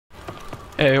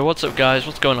Hey, what's up guys,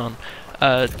 what's going on?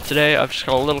 Today I've just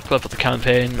got a little clip of the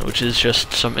campaign, which is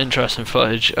just some interesting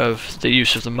footage of the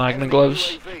use of the Magna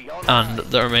gloves, and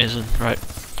they're amazing. Right,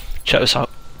 check this out.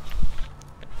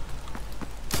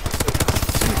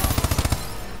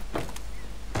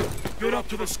 Get up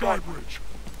to the sky bridge.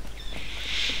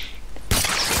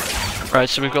 Right,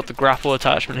 so we've got the grapple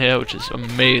attachment here, which is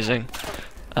amazing.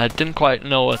 I didn't quite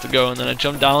know where to go, and then I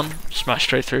jumped down, smashed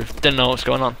straight through, didn't know what's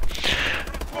going on.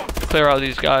 Clear out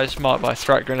these guys, marked by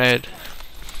threat grenade.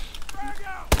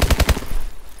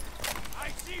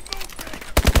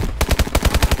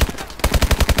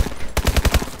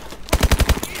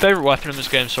 Favorite weapon in this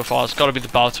game so far has got to be the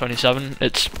Bow 27.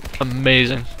 It's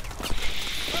amazing.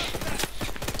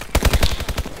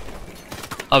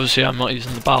 Obviously, I'm not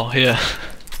using the bow here.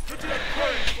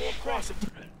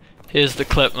 Here's the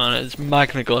clip, man. It's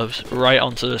Magna gloves right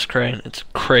onto this crane. It's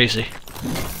crazy.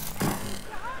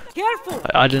 Careful!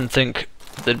 I didn't think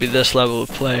there'd be this level of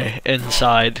play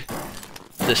inside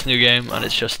this new game, and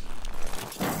it's just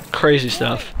crazy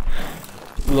stuff.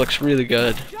 Looks really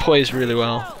good, plays really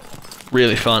well,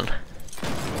 really fun.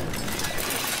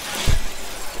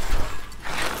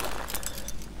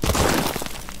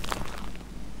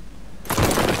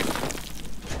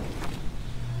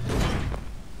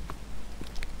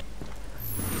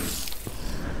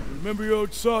 Remember your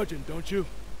old sergeant, don't you?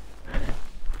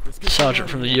 Sergeant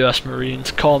from the US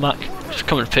Marines, Cormac, just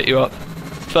coming to pick you up.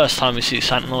 First time we see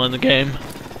Sentinel in the game.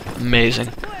 Amazing.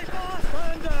 If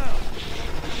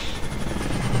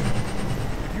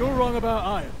you're wrong about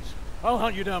irons, I'll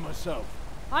hunt you down myself.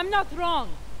 I'm not wrong.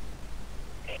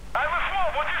 What's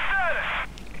your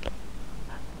status?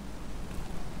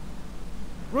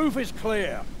 Roof is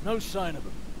clear. No sign of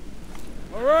him.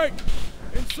 All right,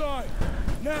 inside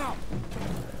now.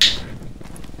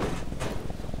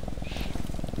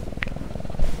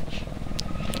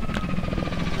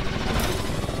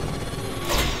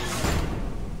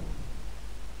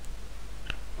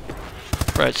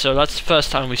 Right, so that's the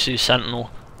first time we see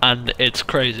Sentinel, and it's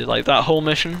crazy. Like, that whole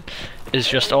mission is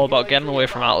just all about getting away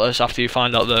from Atlas after you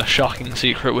find out the shocking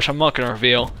secret, which I'm not going to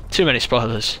reveal. Too many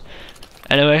spoilers.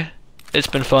 Anyway, it's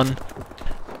been fun.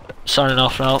 Signing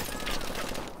off now.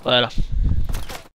 Later.